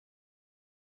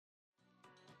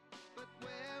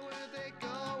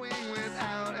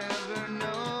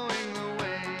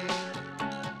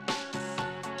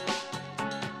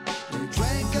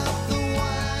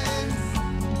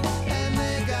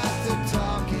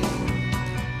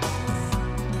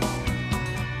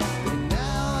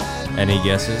Any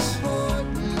guesses?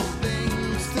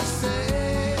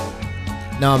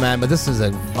 No, man, but this is a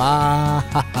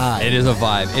vibe. It is a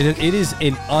vibe. It is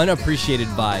an unappreciated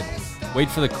vibe. Wait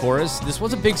for the chorus. This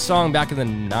was a big song back in the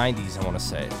 90s, I want to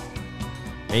say.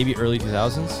 Maybe early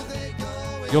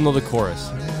 2000s. You'll know the chorus.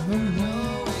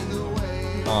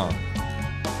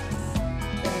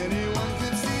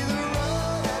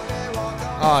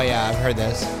 Oh, yeah, I've heard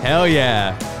this. Hell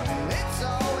yeah.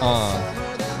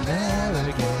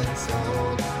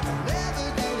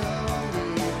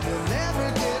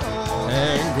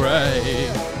 Angry.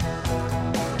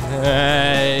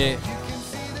 Hey.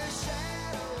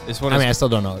 This one I still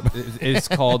don't know it. It's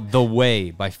called The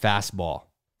Way by Fastball.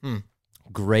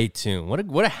 Great tune.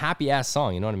 What a happy ass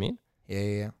song, you know what I mean?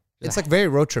 Yeah. It's like very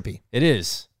road trippy. It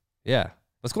is. Yeah.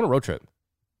 Let's go on a road trip.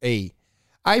 Hey.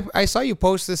 I saw you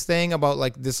post this thing about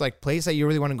like this like place that you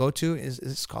really want to go to. Is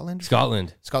it Scotland?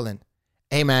 Scotland.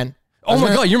 Hey, man. Oh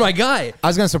my God, you're my guy. I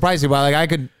was gonna surprise you, but like I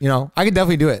could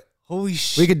definitely do it. Holy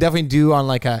shit. We could definitely do on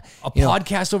like a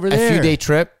podcast over there. A few day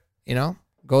trip,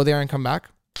 go there and come back.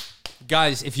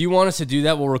 Guys, if you want us to do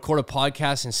that, we'll record a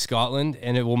podcast in Scotland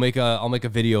and I'll make a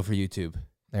video for YouTube.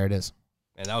 There it is.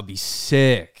 And that would be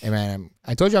sick. Hey man,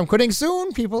 I told you I'm quitting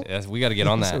soon, people. Yes, we got to get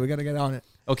on that. So we got to get on it.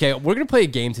 Okay, we're gonna play a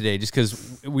game today, just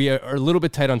because we are a little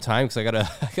bit tight on time, because I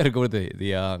gotta go to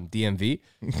the DMV.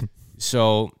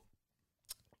 So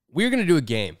we're gonna do a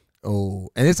game. Oh,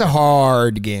 and it's a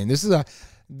hard game.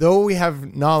 Though we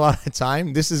have not a lot of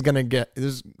time, this is gonna get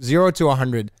 0 to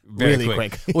 100 really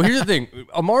quick. Well, here's the thing: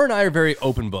 Amar and I are very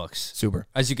open books. Super,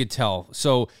 as you could tell.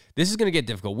 So this is gonna get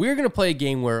difficult. We're gonna play a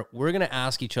game where we're gonna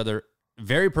ask each other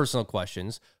very personal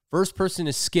questions. First person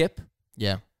to skip.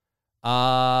 Yeah.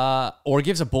 Or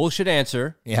gives a bullshit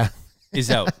answer. Yeah. Is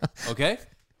out. Okay?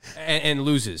 And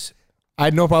loses. I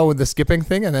had no problem with the skipping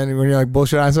thing, and then when you're like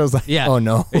bullshit answer, I was like, yeah. Oh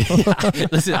no. Yeah.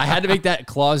 Listen, I had to make that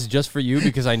clause just for you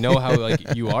because I know how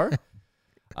like you are.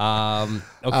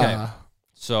 Okay.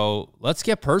 So let's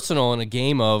get personal in a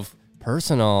game of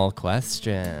personal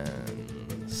questions.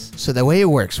 So the way it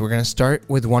works, we're going to start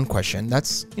with one question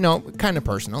that's, kind of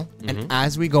personal. Mm-hmm. And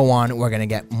as we go on, we're going to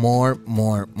get more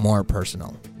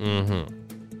personal. Mm-hmm.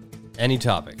 Any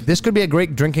topic. This could be a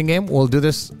great drinking game. We'll do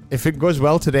this if it goes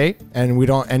well today and we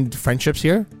don't end friendships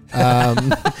here.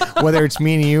 Whether it's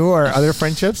me and you or other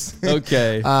friendships.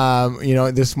 Okay.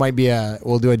 This might be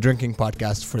we'll do a drinking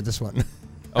podcast for this one.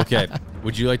 Okay.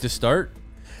 Would you like to start?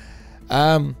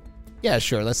 Yeah,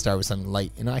 sure. Let's start with something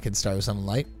light. I can start with something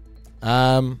light.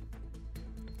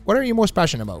 What are you most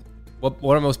passionate about?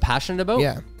 What I'm most passionate about?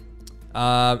 Yeah.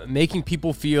 Making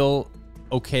people feel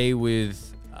okay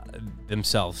with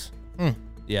themselves.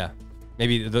 Yeah.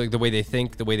 Maybe the way they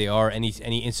think, the way they are, any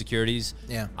insecurities.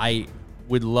 Yeah. I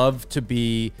would love to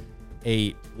be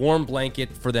a warm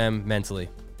blanket for them mentally.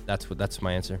 That's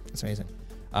my answer. That's amazing.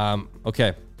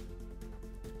 Okay.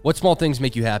 What small things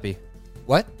make you happy?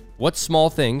 What? What small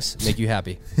things make you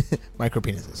happy? Micro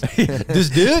penises. This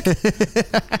dick?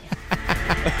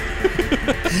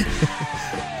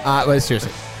 But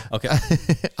seriously. Okay.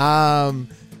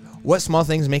 What small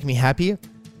things make me happy?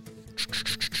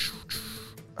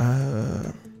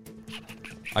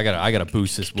 I gotta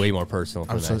boost this way more personal.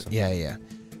 Yeah.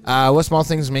 What small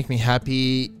things make me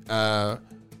happy?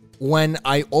 When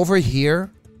I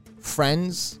overhear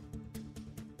friends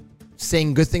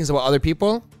saying good things about other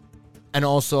people and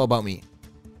also about me.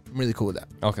 I'm really cool with that.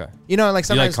 Okay. Like sometimes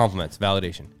you like compliments,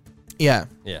 validation. Yeah.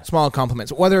 Yeah. Small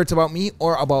compliments, whether it's about me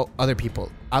or about other people.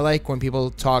 I like when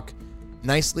people talk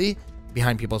nicely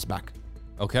behind people's back.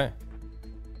 Okay.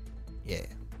 Yeah.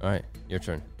 All right. Your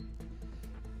turn.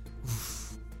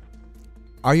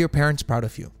 Are your parents proud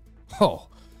of you? Oh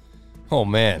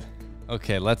man.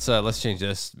 Okay, let's change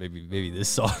this. Maybe this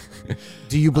song.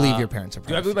 Do you believe your parents are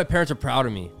proud? Do I believe my parents are proud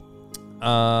of me?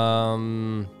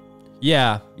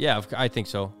 Yeah, I think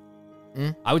so.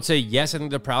 I would say yes. I think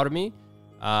they're proud of me.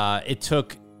 It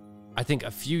took, I think,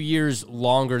 a few years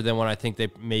longer than when I think they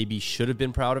maybe should have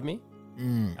been proud of me.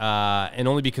 And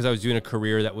only because I was doing a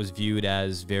career that was viewed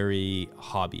as very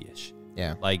hobbyish.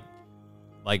 Yeah. Like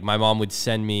my mom would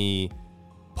send me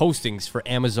postings for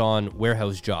Amazon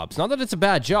warehouse jobs. Not that it's a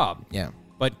bad job. Yeah.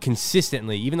 But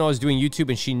consistently, even though I was doing YouTube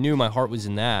and she knew my heart was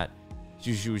in that,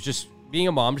 she was just being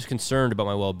a mom, just concerned about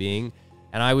my well-being.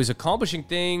 And I was accomplishing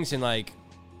things, and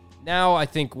now I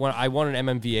think when I won an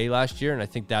MMVA last year, and I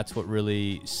think that's what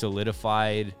really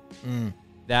solidified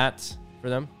that for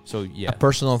them. So yeah. A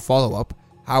personal follow-up.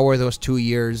 How were those 2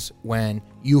 years when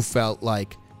you felt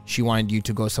like she wanted you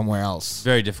to go somewhere else.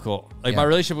 Very difficult. Like, Yeah. my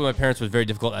relationship with my parents was very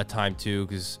difficult at that time, too,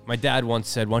 because my dad once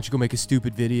said, why don't you go make a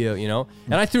stupid video, you know?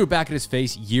 And I threw it back at his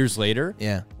face years later.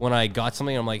 Yeah. When I got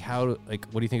something, I'm like, what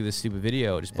do you think of this stupid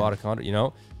video? I just bought a condo, you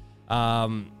know?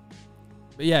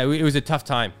 But yeah, it was a tough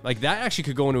time. Like, that actually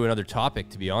could go into another topic,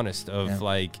 to be honest, of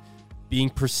like being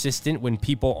persistent when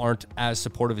people aren't as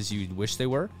supportive as you wish they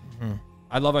were.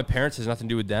 I love my parents. It has nothing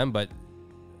to do with them, but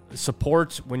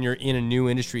support when you're in a new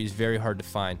industry is very hard to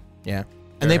find. Yeah.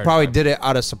 And they probably did it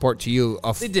out of support to you.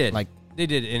 They did. Like, they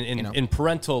did in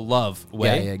parental love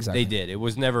way. Yeah, exactly. They did. It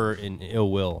was never in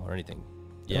ill will or anything.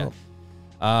 Yeah.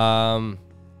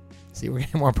 See, we're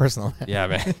getting more personal. Yeah,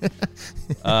 man.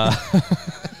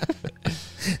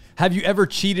 Have you ever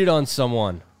cheated on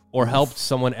someone or helped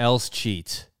someone else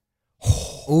cheat?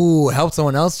 Ooh, helped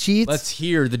someone else cheat? Let's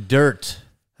hear the dirt.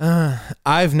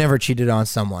 I've never cheated on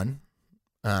someone.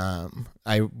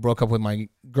 I broke up with my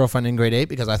girlfriend in grade 8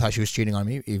 because I thought she was cheating on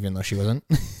me, even though she wasn't.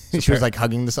 She was like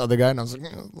hugging this other guy, and I was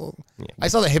like, well. I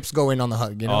saw the hips go in on the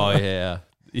hug. You know? Oh yeah.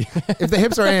 If the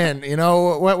hips are in, you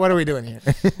know what are we doing here?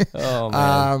 Oh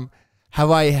man. Have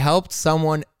I helped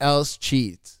someone else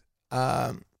cheat?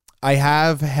 I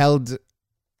have held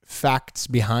facts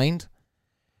behind,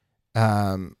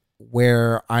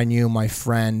 where I knew my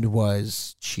friend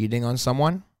was cheating on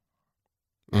someone,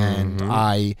 and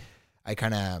I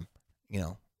kind of,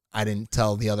 I didn't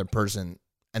tell the other person,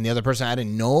 and the other person I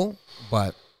didn't know,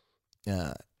 but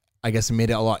I guess it made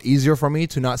it a lot easier for me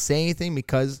to not say anything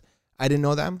because I didn't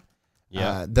know them.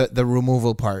 Yeah. The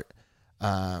removal part.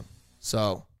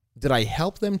 So did I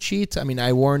help them cheat? I mean,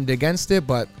 I warned against it,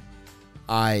 but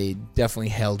I definitely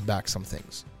held back some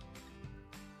things.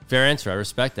 Fair answer. I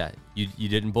respect that. You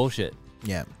didn't bullshit.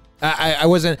 Yeah. I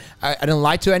wasn't, I didn't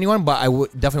lie to anyone, but I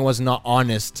definitely was not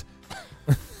honest.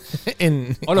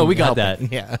 Oh no, we got helping.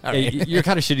 that. Yeah. All right. You're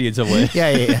kind of shitty in some way.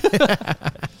 Yeah.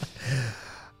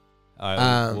 All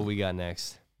right, what we got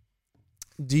next?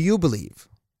 Do you believe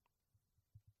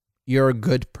you're a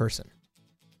good person?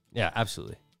 Yeah,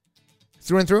 absolutely.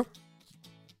 Through and through?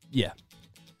 Yeah.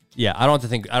 I don't have to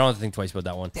think twice about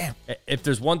that one. Damn. If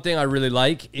there's one thing I really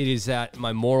like, it is that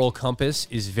my moral compass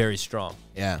is very strong.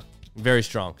 Yeah. Very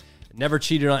strong. Never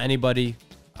cheated on anybody.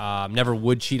 Never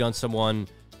would cheat on someone.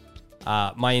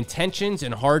 My intentions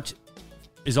and heart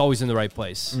is always in the right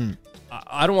place.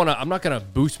 I'm not going to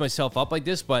boost myself up like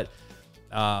this, but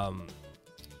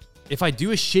if I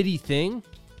do a shitty thing,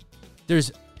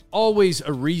 there's always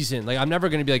a reason. Like, I'm never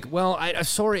going to be like, well, I'm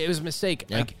sorry, it was a mistake.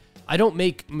 Yeah. Like, I don't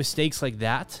make mistakes like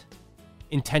that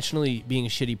intentionally being a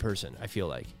shitty person, I feel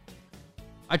like.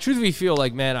 I truthfully feel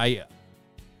like, man,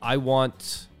 I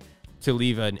want to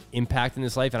leave an impact in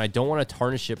this life, and I don't want to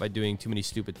tarnish it by doing too many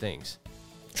stupid things.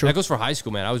 True. That goes for high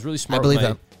school, man. I was really smart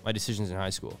with my decisions in high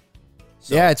school.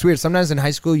 So, yeah, it's weird. Sometimes in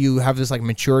high school, you have this like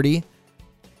maturity.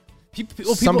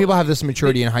 Some people have this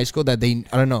maturity in high school that I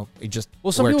don't know, it just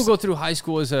some works. people go through high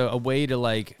school as a way to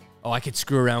like, oh, I could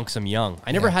screw around because I'm young.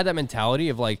 I never had that mentality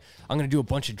of like, I'm going to do a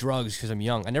bunch of drugs because I'm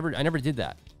young. I never did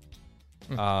that.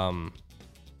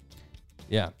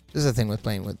 Yeah. This is the thing with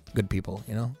playing with good people,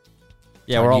 you know?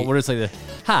 Yeah, we're just like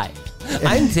hi,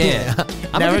 I'm Dan.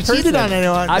 I'm never cheated on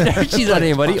anyone. I've never cheated on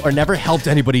anybody or never helped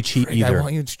anybody cheat either. I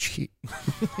want you to cheat.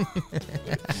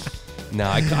 No,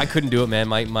 I couldn't do it, man.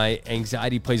 My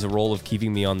anxiety plays a role of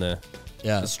keeping me on the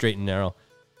straight and narrow.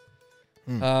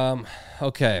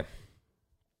 Okay.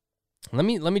 Let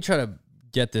me try to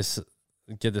get this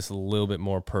a little bit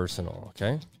more personal,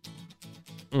 okay?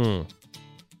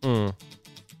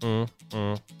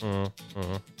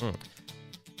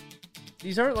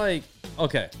 These aren't like,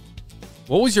 okay.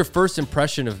 What was your first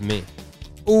impression of me?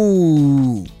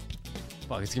 Ooh.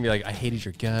 Fuck, it's gonna be like, I hated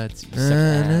your guts. You suck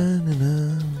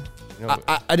ass. You know,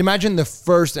 I'd imagine the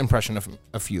first impression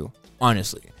of you,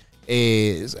 honestly,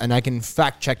 is, and I can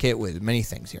fact check it with many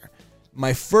things here.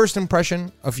 My first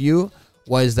impression of you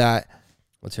was that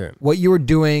let's hear it. What you were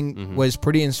doing was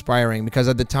pretty inspiring, because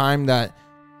at the time that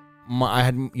I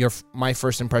had my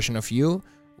first impression of you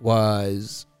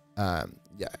was, I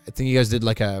think you guys did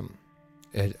like a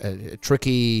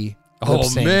tricky. Oh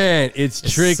lip-sync. Man, it's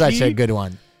tricky. Such a good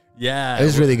one. Yeah, it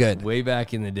was really good. Way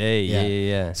back in the day.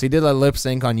 Yeah. So you did a lip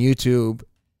sync on YouTube,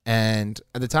 and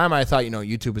at the time I thought,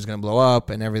 YouTube was gonna blow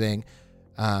up and everything.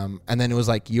 And then it was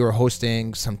like you were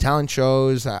hosting some talent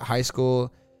shows at high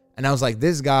school, and I was like,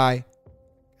 this guy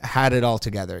had it all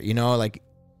together. Like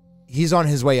he's on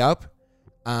his way up.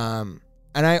 And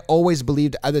I always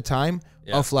believed at the time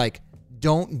of like,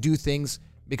 don't do things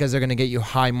because they're gonna get you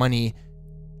high money.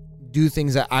 Do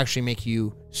things that actually make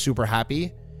you super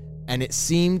happy. And it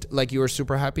seemed like you were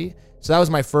super happy. So that was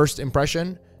my first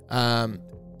impression.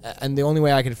 and the only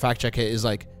way I can fact check it is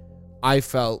like, I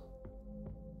felt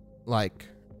like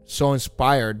so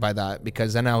inspired by that,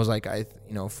 because then I was like,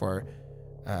 for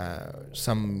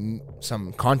some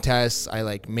contests, I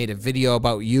like made a video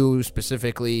about you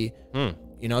specifically, so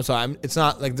it's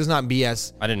not like, there's not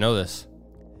BS. I didn't know this.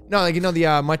 No, like,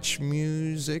 the Much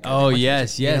Music. Oh, Much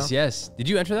yes, Music, yes. Did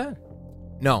you enter that?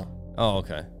 No. Oh,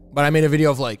 okay. But I made a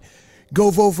video of like, go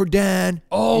vote for Dan.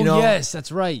 Oh, yes,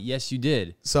 that's right. Yes, you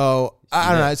did. So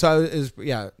I don't know. So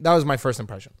that was my first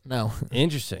impression. No.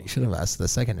 Interesting. You should have asked the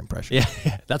second impression.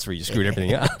 Yeah, that's where you screwed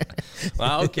everything up.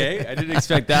 Wow, okay. I didn't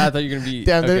expect that. I thought you were going to be...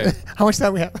 Damn, okay. How much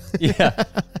time we have? Yeah.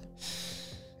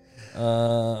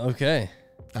 Okay.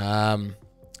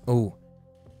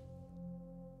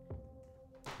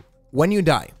 When you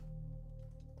die.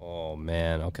 Oh,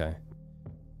 man. Okay.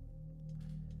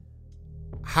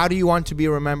 How do you want to be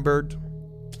remembered?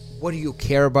 What do you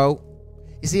care about?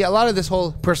 You see, a lot of this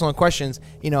whole personal questions,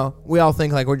 we all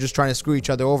think like we're just trying to screw each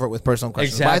other over with personal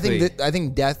questions. Exactly. But I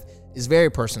think death is very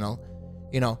personal.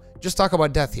 Just talk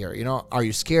about death here. Are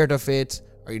you scared of it?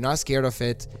 Are you not scared of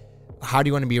it? How do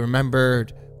you want to be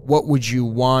remembered? What would you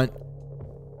want?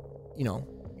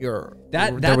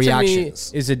 That reactions.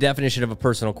 to me is a definition of a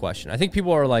personal question. I think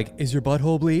people are like, is your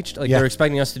butthole bleached? Like they're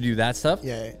expecting us to do that stuff.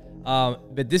 Yeah.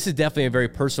 But this is definitely a very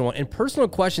personal one. And personal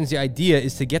questions, the idea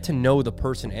is to get to know the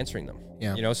person answering them.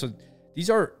 Yeah. So these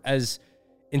are as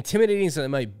intimidating as it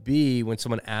might be when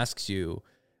someone asks you.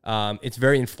 It's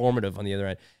very informative on the other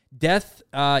end. Death,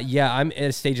 I'm at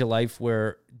a stage of life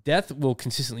where death will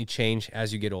consistently change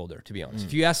as you get older, to be honest.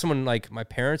 If you ask someone like my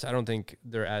parents, I don't think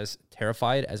they're as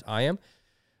terrified as I am.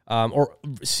 Or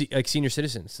like senior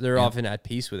citizens. They're often at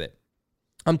peace with it.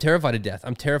 I'm terrified of death.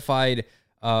 I'm terrified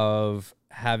of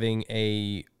having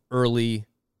a early,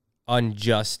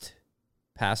 unjust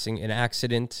passing, an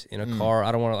accident in a car.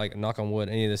 I don't want to like knock on wood,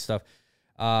 any of this stuff.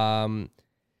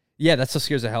 That stuff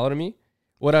scares the hell out of me.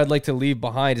 What I'd like to leave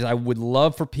behind is I would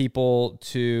love for people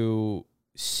to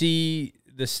see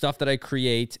the stuff that I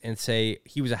create and say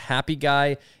he was a happy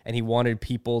guy and he wanted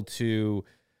people to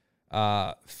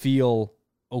feel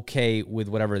okay with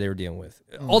whatever they were dealing with.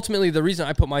 Ultimately, the reason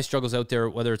I put my struggles out there,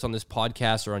 whether it's on this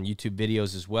podcast or on YouTube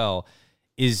videos as well,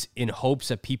 is in hopes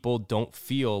that people don't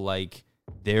feel like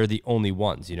they're the only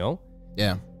ones,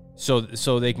 Yeah.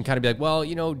 So they can kind of be like,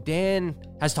 well, Dan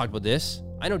has talked about this.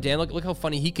 I know Dan, look how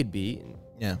funny he could be.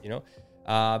 Yeah.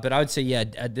 But I would say,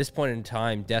 at this point in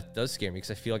time, death does scare me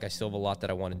because I feel like I still have a lot that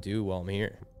I want to do while I'm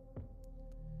here.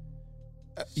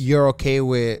 You're okay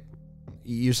with,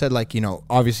 you said like,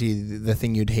 obviously the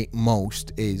thing you'd hate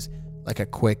most is like a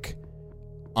quick,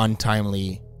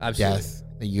 untimely death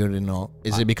that you didn't know.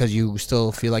 Is it because you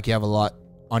still feel like you have a lot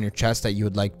on your chest that you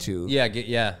would like to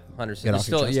 100%.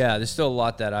 There's still a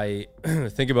lot that I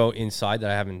think about inside that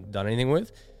I haven't done anything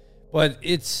with. But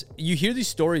you hear these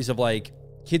stories of like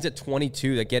kids at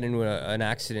 22 that get into an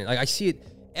accident. Like I see it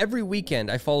every weekend.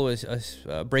 I follow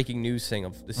a breaking news thing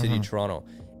of the city of Toronto.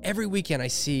 Every weekend I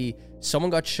see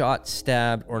someone got shot,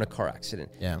 stabbed, or in a car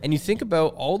accident. Yeah. And you think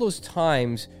about all those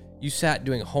times you sat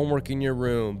doing homework in your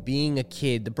room, being a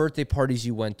kid, the birthday parties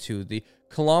you went to, the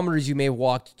kilometers you may have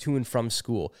walked to and from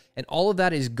school. And all of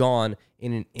that is gone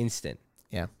in an instant.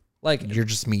 Yeah. Like you're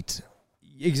just meat.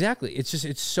 Exactly.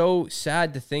 It's so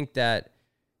sad to think that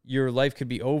your life could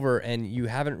be over and you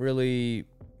have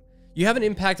an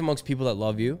impact amongst people that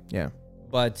love you. Yeah.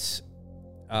 But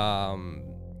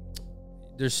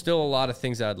there's still a lot of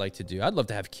things that I'd like to do. I'd love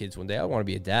to have kids one day. I want to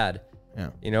be a dad.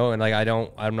 Yeah. And like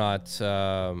I'm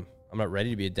not ready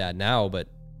to be a dad now, but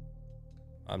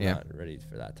I'm not ready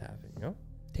for that to happen,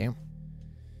 Damn.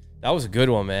 That was a good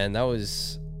one, man. That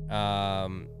was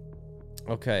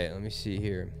okay, let me see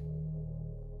here.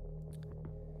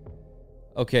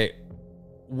 Okay.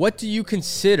 What do you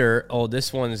consider... Oh,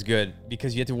 this one is good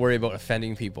because you have to worry about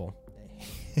offending people.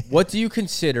 What do you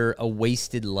consider a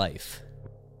wasted life?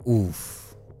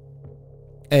 Oof.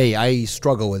 Hey, I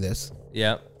struggle with this.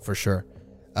 Yeah. For sure.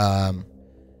 A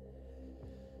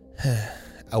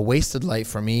wasted life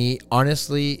for me,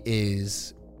 honestly,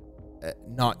 is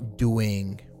not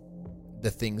doing the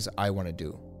things I want to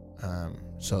do.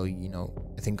 So,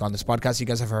 I think on this podcast, you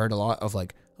guys have heard a lot of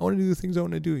like, I want to do the things I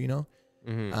want to do,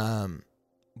 Mm-hmm.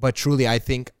 But truly, I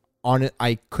think on it,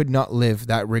 I could not live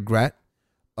that regret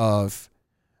of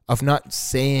not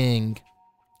saying,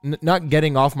 not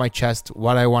getting off my chest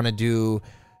what I want to do.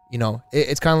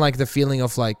 It's kind of like the feeling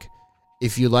of like,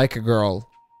 if you like a girl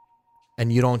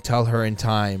and you don't tell her in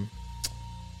time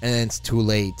and it's too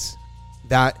late,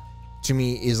 that to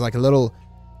me is like a little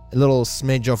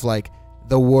smidge of like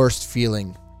the worst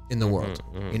feeling in the world,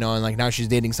 and like now she's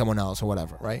dating someone else or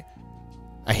whatever. Right.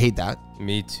 I hate that.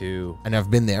 Me too. And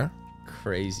I've been there.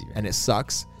 Crazy, man. And it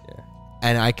sucks. Yeah.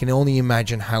 And I can only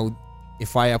imagine how,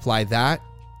 if I apply that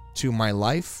to my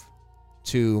life,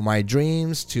 to my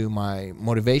dreams, to my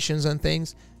motivations and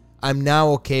things, I'm now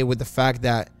okay with the fact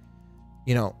that,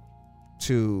 you know,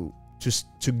 to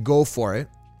go for it,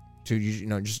 to, you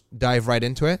know, just dive right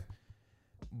into it.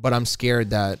 But I'm scared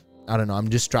that, I don't know, I'm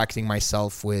distracting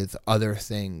myself with other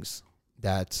things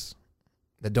that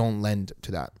don't lend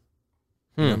to that.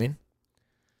 You know what I mean?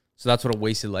 So that's what a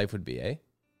wasted life would be, eh?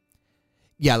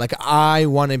 Yeah, like I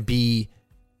want to be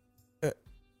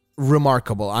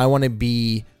remarkable. I want to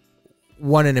be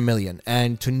one in a million.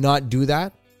 And to not do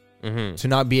that, to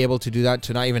not be able to do that,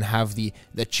 to not even have the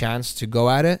chance to go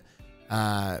at it,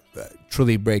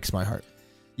 truly breaks my heart.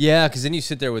 Yeah, because then you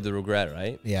sit there with the regret,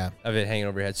 right? Yeah. Of it hanging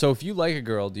over your head. So if you like a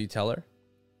girl, do you tell her?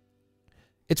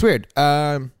 It's weird.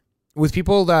 With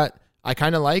people that I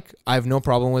kind of like, I have no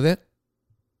problem with it.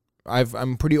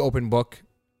 I'm pretty open book,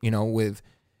 you know, with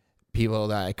people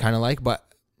that I kind of like, but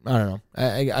I don't know.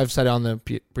 I've said it on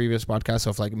the previous podcast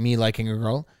of like me liking a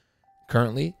girl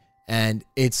currently, and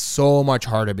it's so much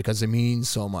harder because it means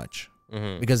so much.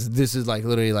 Because this is like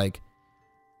literally like,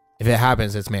 if it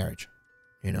happens, it's marriage,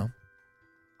 you know?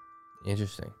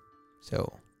 Interesting.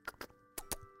 So.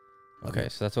 Okay,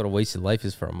 so that's what a wasted life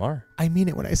is for Amar. I mean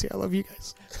it when I say I love you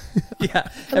guys. Yeah,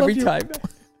 every time.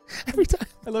 Every time.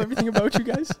 I love everything about you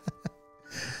guys.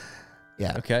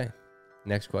 Yeah. Okay,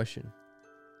 next question.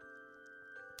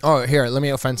 Oh, here, let me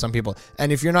offend some people.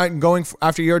 And if you're not going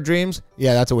after your dreams,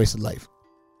 yeah, that's a wasted life.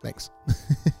 Thanks.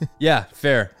 Yeah,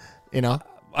 fair. You know?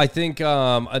 I think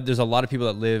there's a lot of people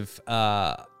that live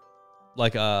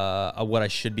like what I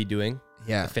should be doing.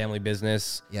 Yeah. A family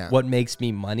business. Yeah. What makes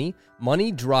me money?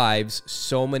 Money drives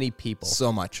so many people.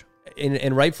 So much.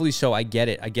 And rightfully so. I get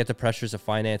it. I get the pressures of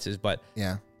finances, but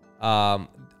yeah.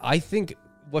 I think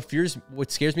what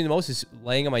scares me the most is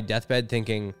laying on my deathbed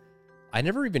thinking, I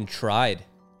never even tried.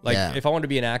 Like if I wanted to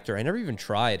be an actor, I never even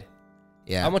tried.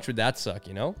 Yeah. How much would that suck,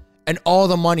 you know? And all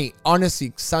the money,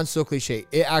 honestly, sounds so cliche.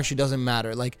 It actually doesn't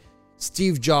matter. Like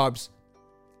Steve Jobs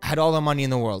had all the money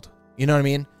in the world. You know what I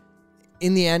mean?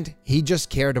 In the end, he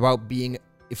just cared about being,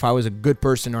 if I was a good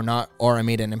person or not, or I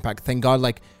made an impact. Thank God,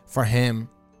 like for him,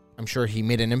 I'm sure he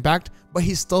made an impact, but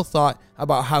he still thought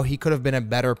about how he could have been a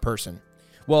better person.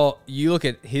 Well, you look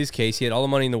at his case, he had all the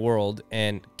money in the world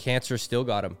and cancer still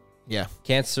got him. Yeah.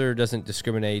 Cancer doesn't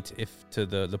discriminate to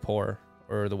the poor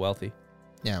or the wealthy.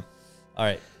 Yeah. All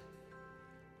right.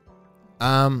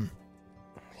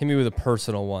 Hit me with a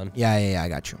personal one. Yeah, I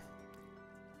got you.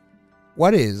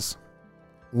 What is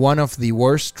one of the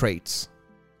worst traits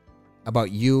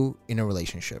about you in a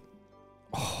relationship?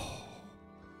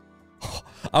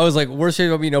 I was like, worst trait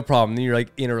about me, no problem. Then you're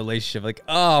like, in a relationship. Like,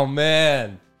 oh,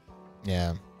 man.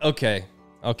 Yeah. Okay,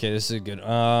 this is good.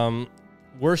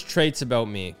 Worst traits about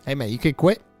me. Hey, man, you could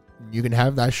quit. You can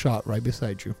have that shot right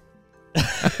beside you.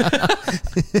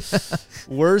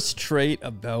 Worst trait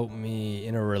about me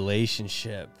in a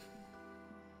relationship.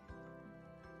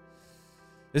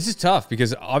 This is tough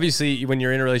because obviously when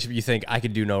you're in a relationship, you think I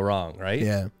could do no wrong, right?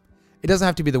 Yeah. It doesn't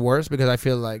have to be the worst because I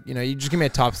feel like, you know, you just give me a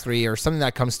top 3 or something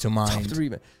that comes to mind. Top 3,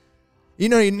 man. You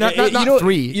know, not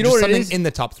 3. You know just what something it is? in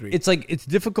the top 3. It's like, it's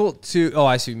difficult to,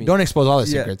 I see what you mean. Don't expose all the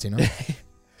secrets, you know?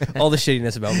 All the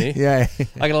shittiness about me. Yeah.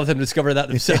 I can let them discover that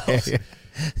themselves.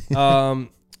 Yeah.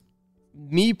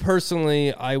 Me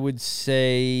personally, I would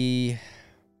say,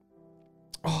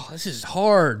 this is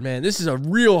hard, man. This is a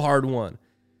real hard one.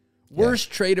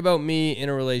 Worst trait about me in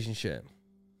a relationship.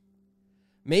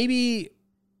 Maybe,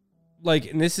 like,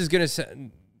 and this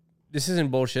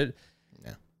isn't bullshit.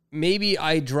 Yeah. Maybe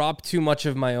I drop too much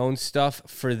of my own stuff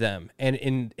for them,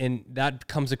 and that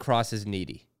comes across as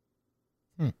needy.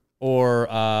 Or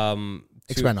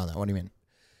expand on that. What do you mean?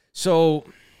 So,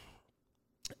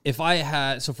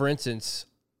 for instance,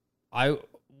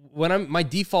 my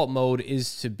default mode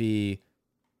is to be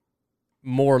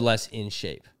more or less in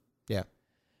shape. Yeah.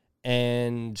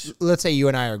 And let's say you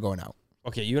and I are going out.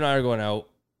 Okay, you and I are going out.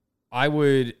 I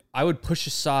would push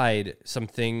aside some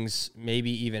things,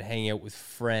 maybe even hanging out with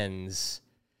friends,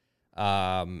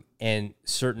 and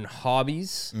certain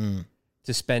hobbies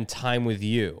to spend time with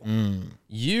you.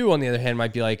 You, on the other hand,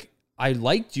 might be like, I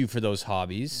liked you for those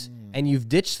hobbies, and you've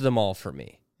ditched them all for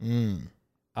me.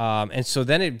 And so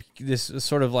then this is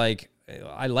sort of like,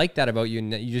 I like that about you,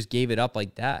 and that you just gave it up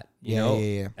like that, you know?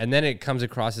 Yeah. And then it comes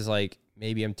across as like,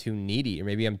 maybe I'm too needy, or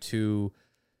maybe I'm too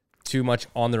much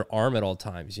on their arm at all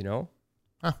times, you know?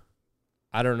 Huh.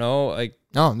 I don't know. Like,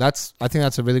 no, I think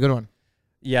that's a really good one.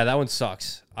 Yeah, that one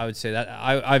sucks. I would say that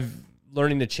I've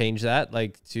learning to change that,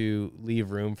 like to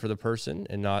leave room for the person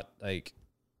and not like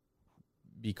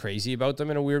be crazy about them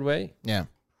in a weird way. Yeah.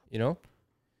 You know?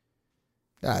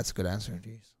 Yeah, that's a good answer.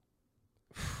 Jeez.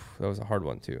 That was a hard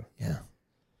one too. Yeah.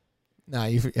 Nah,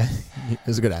 it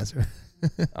was a good answer.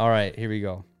 All right, here we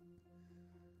go.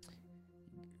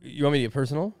 You want me to get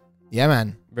personal? Yeah,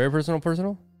 man. Very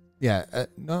personal? Yeah.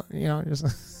 No,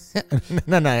 just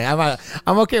no.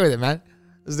 I'm okay with it, man.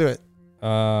 Let's do it.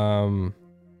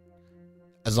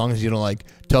 As long as you don't like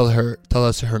tell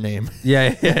us her name.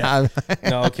 Yeah.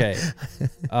 No, okay.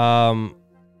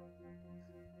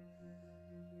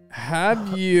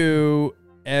 Have you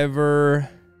ever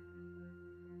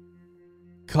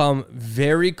come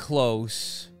very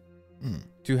close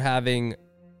to having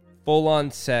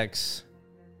full-on sex,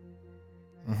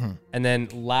 and then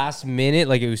last minute,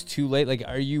 like it was too late? Like,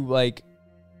 are you like,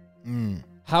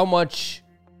 how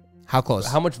close?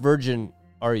 How much virgin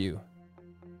are you?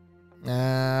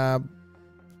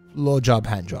 Low job,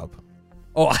 hand job.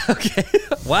 Oh, okay.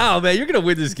 Wow, man, you're gonna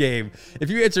win this game if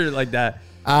you answer it like that.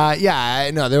 Yeah,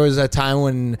 I know. There was a time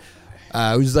when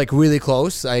it was like really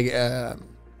close. We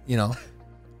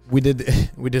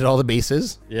did all the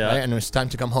bases. Yeah. Right? And it was time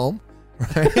to come home.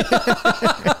 Right.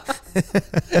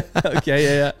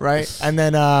 Okay. Yeah. Right. And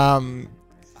then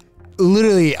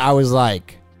literally I was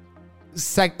like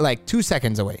 2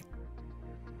 seconds away,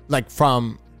 like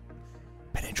from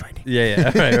penetrating.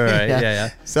 Yeah. Right. Yeah.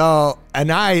 So, and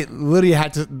I literally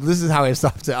had to. This is how I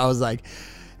stopped it. I was like,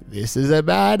 "This is a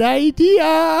bad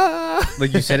idea."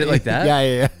 Like you said it like that.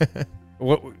 Yeah.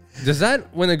 What does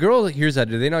that? When the girl hears that,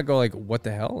 do they not go like, "What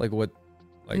the hell?" Like what?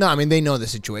 Like, no, I mean they know the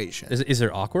situation. Is it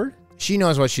awkward? She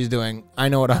knows what she's doing. I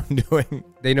know what I'm doing.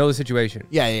 They know the situation.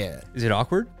 Yeah. Is it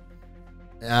awkward?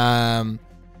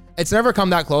 It's never come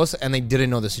that close, and they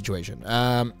didn't know the situation.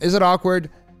 Is it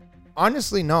awkward?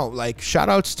 Honestly, no. Like, shout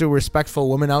outs to respectful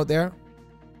women out there,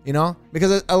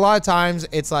 because a lot of times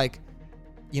it's like,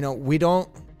 we don't.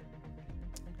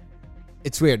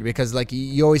 It's weird because like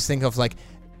you always think of like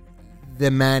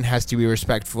the man has to be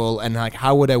respectful, and like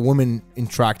how would a woman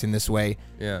interact in this way?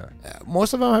 Yeah.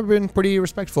 Most of them have been pretty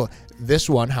respectful. This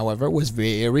one, however, was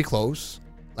very close.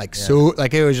 So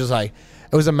like it was just like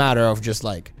it was a matter of just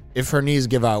like if her knees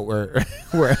give out, we're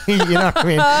you know what I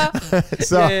mean?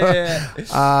 So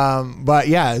but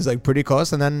yeah, it's like pretty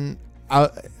close, and then I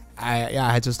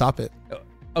had to stop it.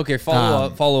 Okay,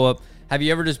 follow up. Have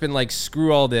you ever just been like,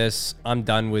 screw all this, I'm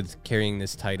done with carrying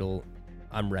this title,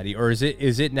 I'm ready? Or is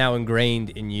it now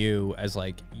ingrained in you as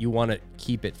like you want to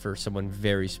keep it for someone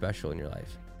very special in your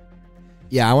life?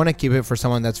 Yeah, I want to keep it for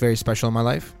someone that's very special in my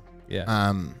life.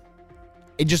 Yeah.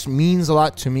 It just means a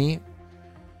lot to me.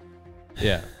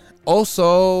 Yeah.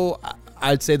 Also,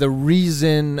 I'd say the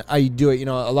reason I do it,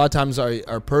 a lot of times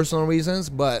are personal reasons,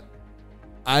 but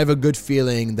I have a good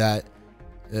feeling that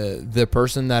the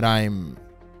person that I'm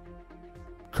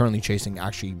currently chasing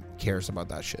actually cares about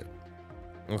that shit.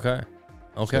 Okay.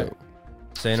 So,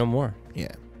 say no more.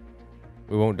 Yeah.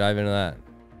 We won't dive into that.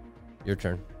 Your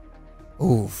turn.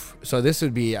 Oof. So this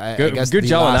would be, I good, guess, good the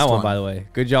job on last that one, by the way.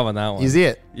 Good job on that one. You see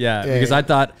it? Yeah, because I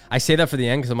thought I say that for the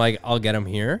end because I'm like, I'll get him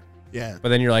here. Yeah. But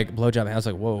then you're like, blowjob. I was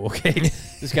like, whoa, okay.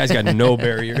 This guy's got no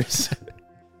barriers.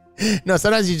 No,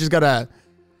 sometimes you just gotta.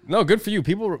 No, good for you.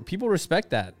 People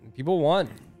respect that. People want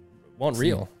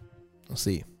real. We'll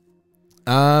see.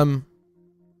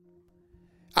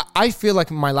 I feel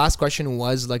like my last question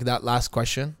was like that last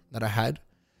question that I had.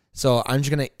 So I'm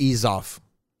just gonna ease off.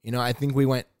 I think we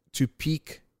went to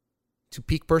peak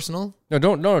personal. No,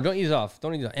 don't ease off.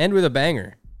 Don't ease off. End with a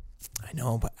banger. I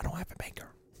know, but I don't have a banger.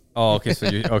 Oh, okay. So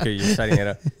you're setting it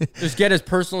up. Just get as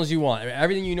personal as you want.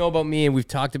 Everything you know about me and we've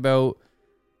talked about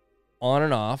on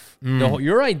and off.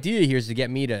 Your idea here is to get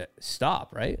me to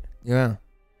stop, right? Yeah.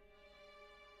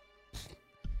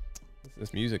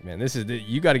 This music, man.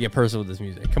 You got to get personal with this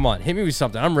music. Come on, hit me with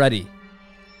something. I'm ready.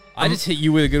 I just hit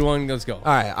you with a good one. Let's go. All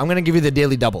right, I'm gonna give you the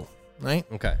daily double. Right?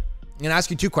 Okay. I'm gonna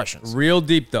ask you 2 questions. Real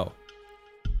deep though.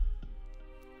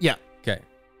 Yeah. Okay.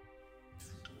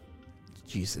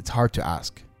 Jeez, it's hard to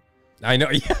ask. I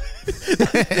know. Yeah.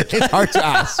 It's hard to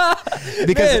ask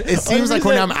because it seems like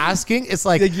when I'm asking, it's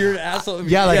like you're an asshole.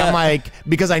 Yeah, like I'm like,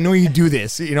 because I know you do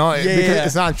this, because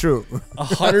it's not true.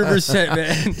 100%,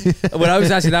 man. When I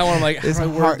was asking that one, I'm like, how do I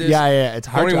word this? Yeah, it's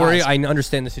hard. Don't to worry, ask. I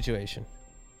understand the situation.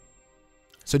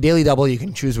 So daily double, you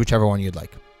can choose whichever one you'd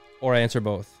like, or I answer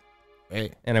both.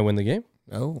 Hey. And I win the game.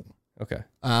 Oh, okay.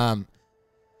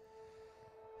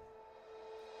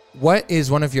 What is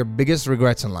one of your biggest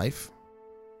regrets in life?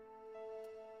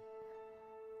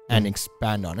 And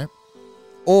expand on it.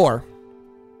 Or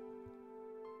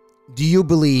do you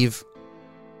believe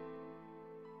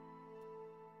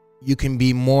you can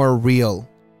be more real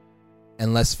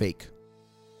and less fake?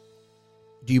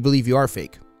 do you believe you are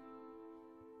fake?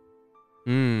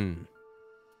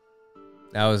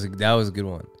 That was a good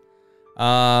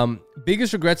one.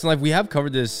 Biggest regrets in life. We have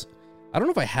covered this. I don't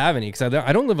know if I have any because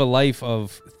I don't live a life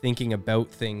of thinking about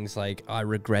things like I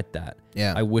regret that.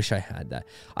 Yeah. I wish I had that.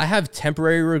 I have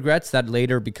temporary regrets that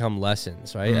later become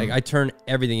lessons, right? Like I turn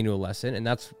everything into a lesson, and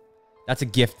that's a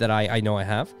gift that I know I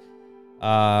have.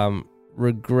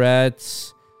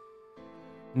 Regrets.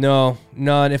 No,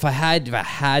 none. If I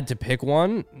had to pick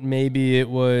one, maybe it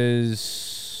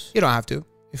was. You don't have to.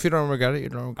 If you don't regret it, you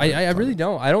don't regret it. I really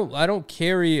don't. I don't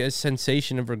carry a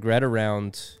sensation of regret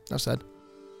around. That's sad.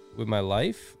 With my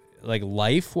life, like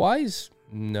life-wise,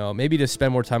 no. Maybe to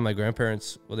spend more time with my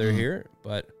grandparents while they're here,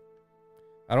 but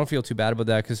I don't feel too bad about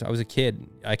that because I was a kid.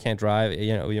 I can't drive,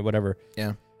 whatever.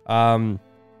 Yeah. Am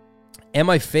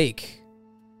I fake?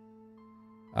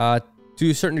 To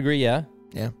a certain degree, yeah.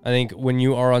 Yeah. I think when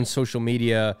you are on social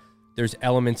media, there's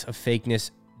elements of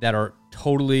fakeness that are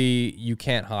totally you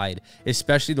can't hide,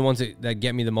 especially the ones that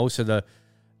get me the most are the.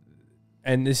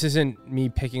 And this isn't me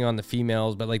picking on the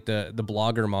females, but like the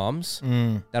blogger moms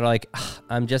that are like,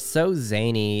 I'm just so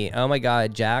zany. Oh my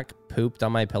God, Jack pooped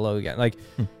on my pillow again. Like,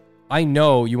 I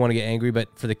know you want to get angry,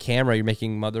 but for the camera, you're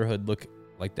making motherhood look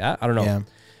like that. I don't know.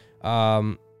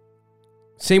 Yeah.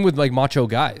 Same with like macho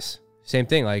guys. Same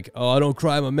thing. Like, oh, I don't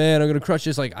cry, I'm a man. I'm going to crush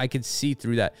this. Like, I could see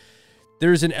through that.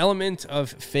 There's an element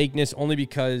of fakeness only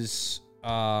because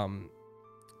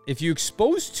if you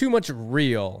expose too much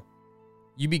real,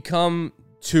 you become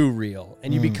too real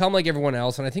and you become like everyone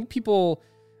else. And I think people,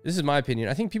 this is my opinion,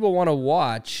 I think people want to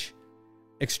watch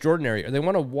extraordinary or they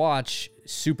want to watch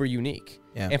super unique.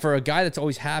 Yeah. And for a guy that's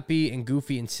always happy and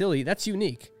goofy and silly, that's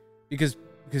unique because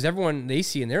everyone they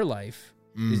see in their life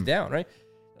is down, right?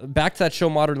 Back to that show,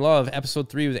 Modern Love, episode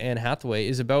 3 with Anne Hathaway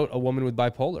is about a woman with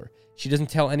bipolar. She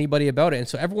doesn't tell anybody about it. And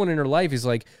so everyone in her life is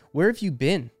like, where have you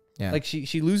been? Yeah. Like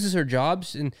she loses her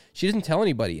jobs and she doesn't tell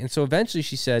anybody. And so eventually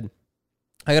she said,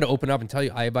 I got to open up and tell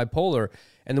you I have bipolar.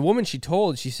 And the woman she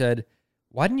said,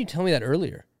 why didn't you tell me that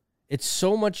earlier? It's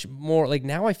so much more like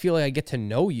now I feel like I get to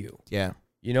know you. Yeah.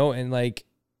 And like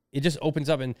it just opens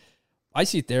up. And I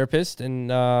see a therapist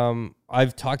and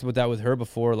I've talked about that with her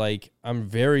before. Like I'm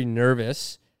very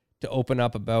nervous to open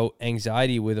up about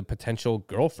anxiety with a potential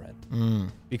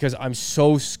girlfriend because I'm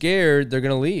so scared they're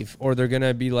going to leave or they're going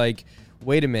to be like,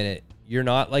 wait a minute, you're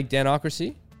not like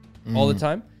Danocracy all the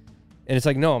time? And it's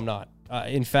like, no, I'm not.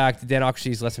 In fact,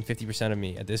 Danocracy is less than 50% of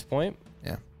me at this point.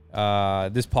 Yeah.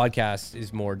 This podcast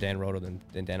is more Dan Roto than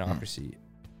Danocracy.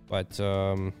 But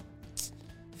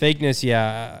fakeness,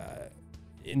 yeah.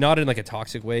 Not in like a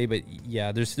toxic way, but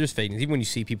yeah, there's fakeness. Even when you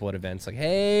see people at events, like,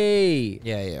 hey,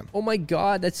 Yeah. oh my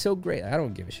God, that's so great. I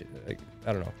don't give a shit. Like,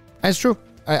 I don't know. That's true.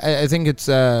 I think it's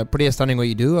pretty astounding what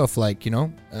you do of like,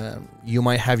 you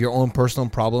might have your own personal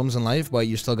problems in life, but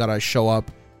you still got to show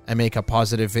up and make a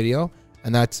positive video.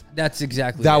 And that's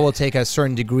exactly that it. will take a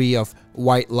certain degree of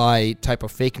white lie type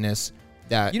of fakeness.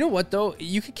 That You know what though?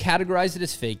 You could categorize it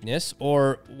as fakeness,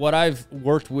 or what I've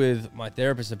worked with my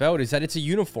therapist about is that it's a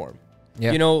uniform.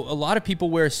 Yeah. A lot of people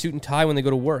wear a suit and tie when they go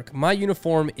to work. My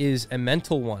uniform is a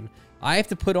mental one. I have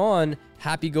to put on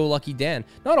happy-go-lucky Dan.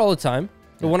 Not all the time,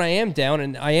 but when I am down,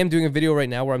 and I am doing a video right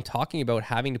now where I'm talking about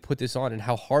having to put this on and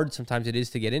how hard sometimes it is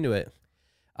to get into it,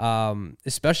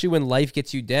 especially when life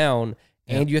gets you down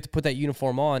and you have to put that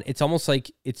uniform on. It's almost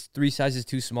like it's 3 sizes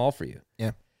too small for you.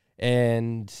 Yeah.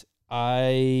 And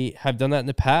I have done that in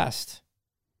the past,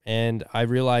 and I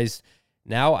realized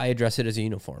now I address it as a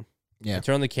uniform. Yeah. I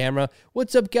turn on the camera.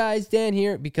 What's up, guys? Dan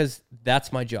here, because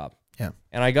that's my job. Yeah.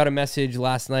 And I got a message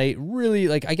last night. Really,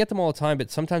 like I get them all the time, but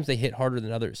sometimes they hit harder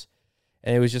than others.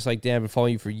 And it was just like, Dan, I've been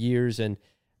following you for years, and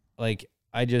like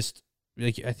I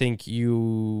think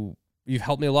you've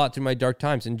helped me a lot through my dark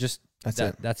times, and just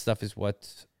that stuff is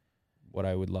what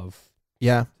I would love.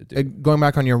 Yeah. Going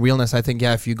back on your realness, I think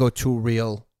if you go too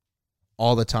real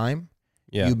all the time,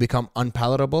 you become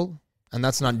unpalatable, and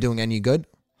that's not doing any good.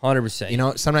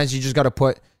 100%. Sometimes you just got to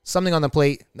put something on the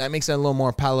plate that makes it a little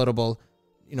more palatable,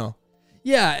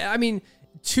 Yeah, I mean,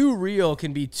 too real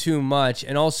can be too much,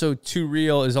 and also too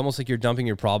real is almost like you're dumping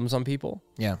your problems on people.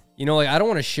 Yeah. Like I don't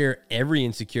want to share every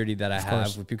insecurity that I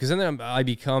have with people, because then I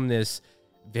become this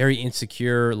very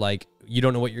insecure, like you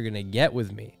don't know what you're going to get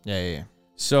with me. Yeah.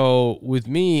 So with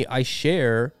me, I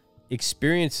share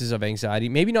experiences of anxiety,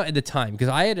 maybe not at the time, because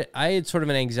I had sort of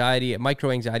a micro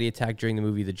anxiety attack during the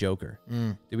movie The Joker.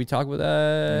 Did we talk about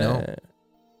that?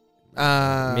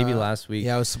 No. Maybe last week.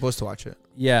 Yeah, I was supposed to watch it.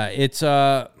 Yeah, it's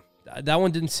that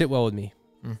one didn't sit well with me,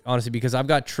 honestly, because I've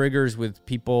got triggers with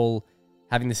people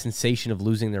having the sensation of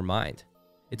losing their mind.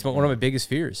 It's one of my biggest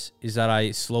fears is that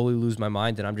I slowly lose my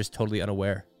mind and I'm just totally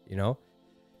unaware, you know?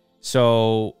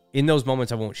 So in those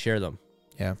moments, I won't share them.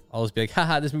 Yeah. I'll just be like,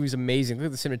 haha, this movie's amazing. Look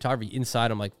at the cinematography.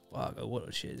 Inside, I'm like, fuck,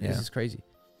 what shit. This is crazy.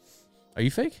 Are you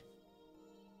fake?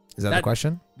 Is that the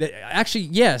question? Actually,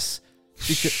 yes.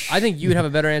 Because I think you'd have a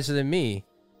better answer than me.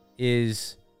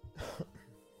 Because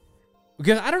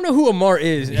I don't know who Amar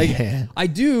is. Yeah. I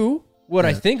do what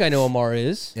I think I know Amar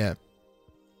is. Yeah.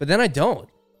 But then I don't.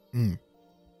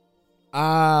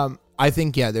 I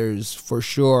think, there's for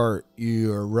sure,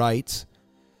 you're right.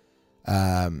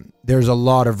 There's a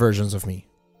lot of versions of me.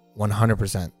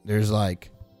 100%. There's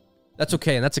like... That's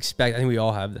okay, and that's expected. I think we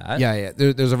all have that. Yeah.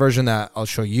 There's a version that I'll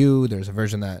show you. There's a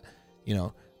version that,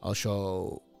 I'll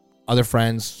show other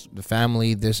friends, the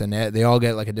family, this and that. They all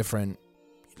get like a different...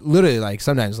 Literally, like,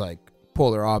 sometimes, like,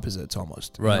 polar opposites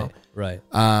almost. Right.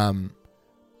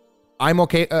 I'm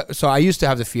okay. So I used to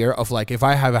have the fear of, like, if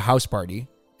I have a house party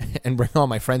and bring all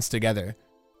my friends together,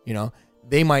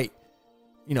 they might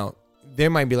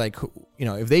be like,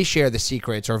 if they share the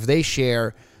secrets or if they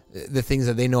share the things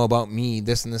that they know about me,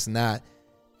 this and this and that,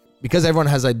 because everyone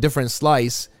has a different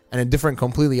slice and a different,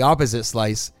 completely opposite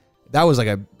slice, that was like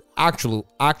a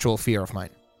actual fear of mine,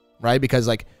 right? Because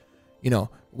like,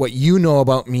 what you know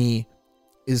about me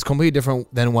is completely different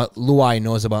than what Luai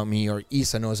knows about me or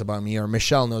Isa knows about me or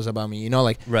Michelle knows about me,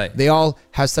 right. They all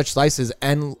have such slices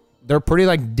and they're pretty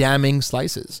like damning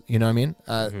slices, you know what I mean?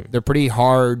 They're pretty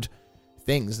hard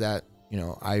things that,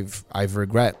 I've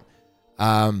regret.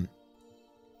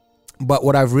 But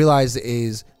what I've realized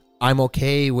is I'm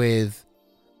okay with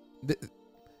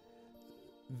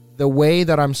the way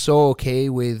that I'm so okay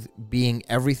with being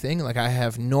everything. Like I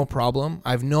have no problem.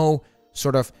 I have no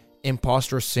sort of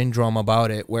imposter syndrome about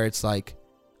it where it's like,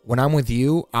 when I'm with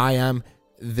you, I am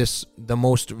the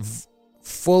most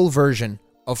full version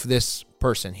of this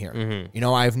person here.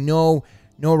 I have no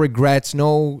regrets,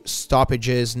 no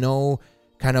stoppages, no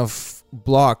kind of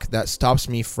block that stops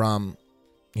me from,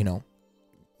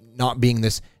 not being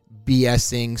this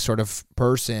BSing sort of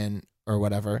person or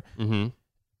whatever. And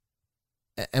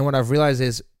what I've realized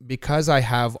is because I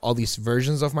have all these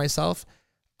versions of myself,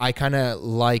 I kind of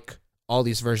like all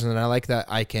these versions, and I like that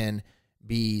I can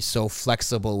be so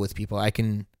flexible with people. It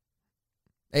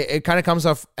kind of comes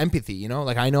off empathy,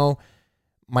 like I know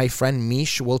my friend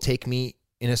Mish will take me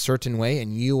in a certain way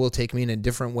and you will take me in a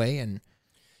different way. And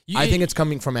I think it's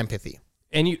coming from empathy.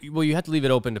 And you have to leave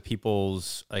it open to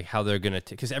people's, like, how they're going to,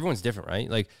 because everyone's different, right?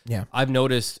 Like, I've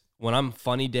noticed when I'm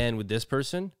funny Dan with this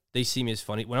person, they see me as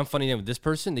funny. When I'm funny Dan with this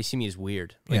person, they see me as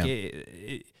weird.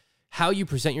 Like, how you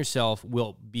present yourself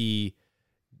will be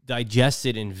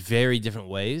digested in very different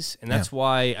ways. And that's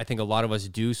why I think a lot of us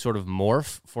do sort of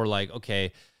morph for like,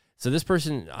 okay, so this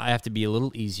person, I have to be a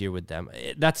little easier with them.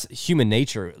 That's human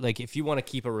nature. Like, if you want to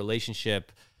keep a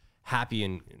relationship happy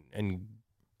and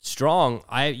strong,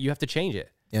 you have to change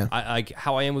it. Like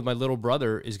how I am with my little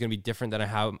brother is going to be different than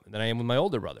I am with my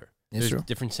older brother. There's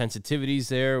different sensitivities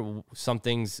there. Some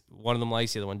things one of them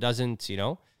likes, the other one doesn't.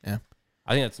 I think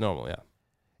that's normal.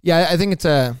 I think it's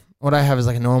what I have is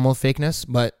like a normal fakeness,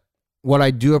 but what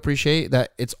I do appreciate that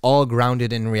it's all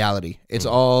grounded in reality. It's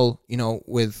all,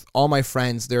 with all my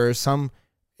friends, there is some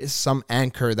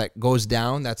anchor that goes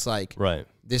down that's like, right,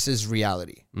 this is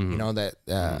reality.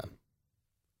 That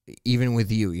even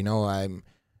with you,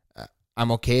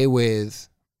 I'm okay with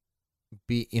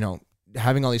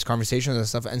having all these conversations and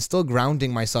stuff and still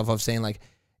grounding myself of saying like,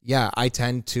 I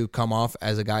tend to come off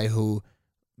as a guy who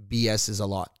BS's a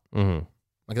lot.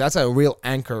 Like that's a real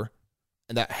anchor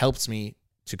and that helps me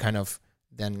to kind of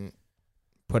then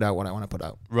put out what I want to put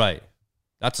out. Right.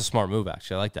 That's a smart move,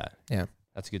 actually. I like that. Yeah.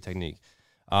 That's a good technique.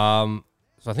 So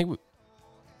I think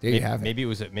there you have it. Maybe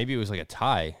it was like a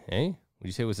tie, eh? Would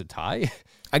you say it was a tie?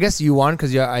 I guess you won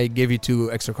because I gave you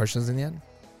 2 extra questions in the end.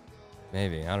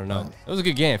 Maybe. I don't know. It was a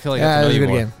good game. I feel like it was a good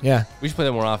game. Yeah. We should play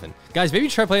that more often. Guys, maybe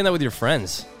try playing that with your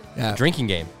friends. Yeah. Drinking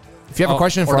game. If you have a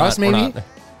question for us, maybe.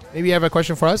 Maybe you have a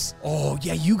question for us? Oh,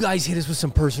 yeah. You guys hit us with some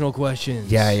personal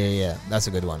questions. Yeah. That's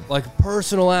a good one. Like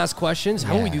personal ass questions.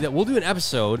 How will we do that? We'll do an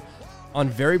episode on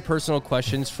very personal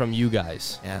questions from you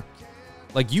guys. Yeah.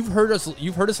 Like you've heard us on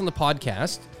the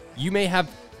podcast. You may have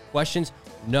questions.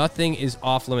 Nothing is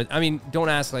off limit. I mean, don't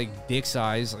ask like dick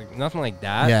size, like nothing like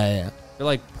that. Yeah. They're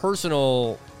like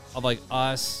personal of like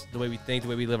us, the way we think, the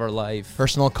way we live our life.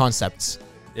 Personal concepts.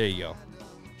 There you go.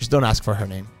 Just don't ask for her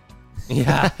name.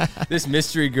 Yeah. This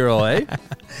mystery girl, eh?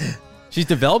 She's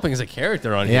developing as a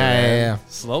character on here. Yeah.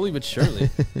 Slowly but surely.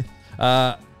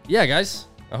 Guys.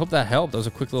 I hope that helped. That was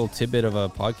a quick little tidbit of a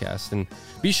podcast. And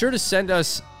be sure to send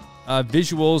us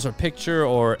visuals or picture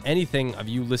or anything of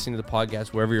you listening to the podcast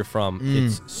wherever you're from,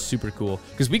 it's super cool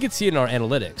because we could see it in our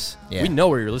analytics. Yeah. We know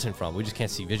where you're listening from. We just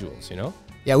can't see visuals, you know?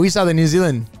 Yeah, we saw the New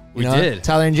Zealand. We did.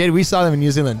 Tyler and Jade, we saw them in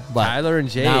New Zealand. But Tyler and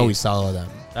Jade. now we saw all of them.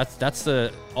 That's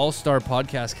the all-star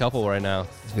podcast couple right now.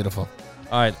 It's beautiful.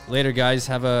 All right, later, guys.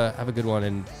 Have a good one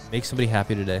and make somebody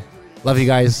happy today. Love you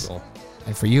guys. Cool.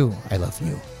 And for you, I love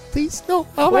you. Please, no.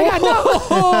 Oh my God,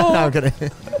 no. No, I'm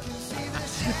kidding.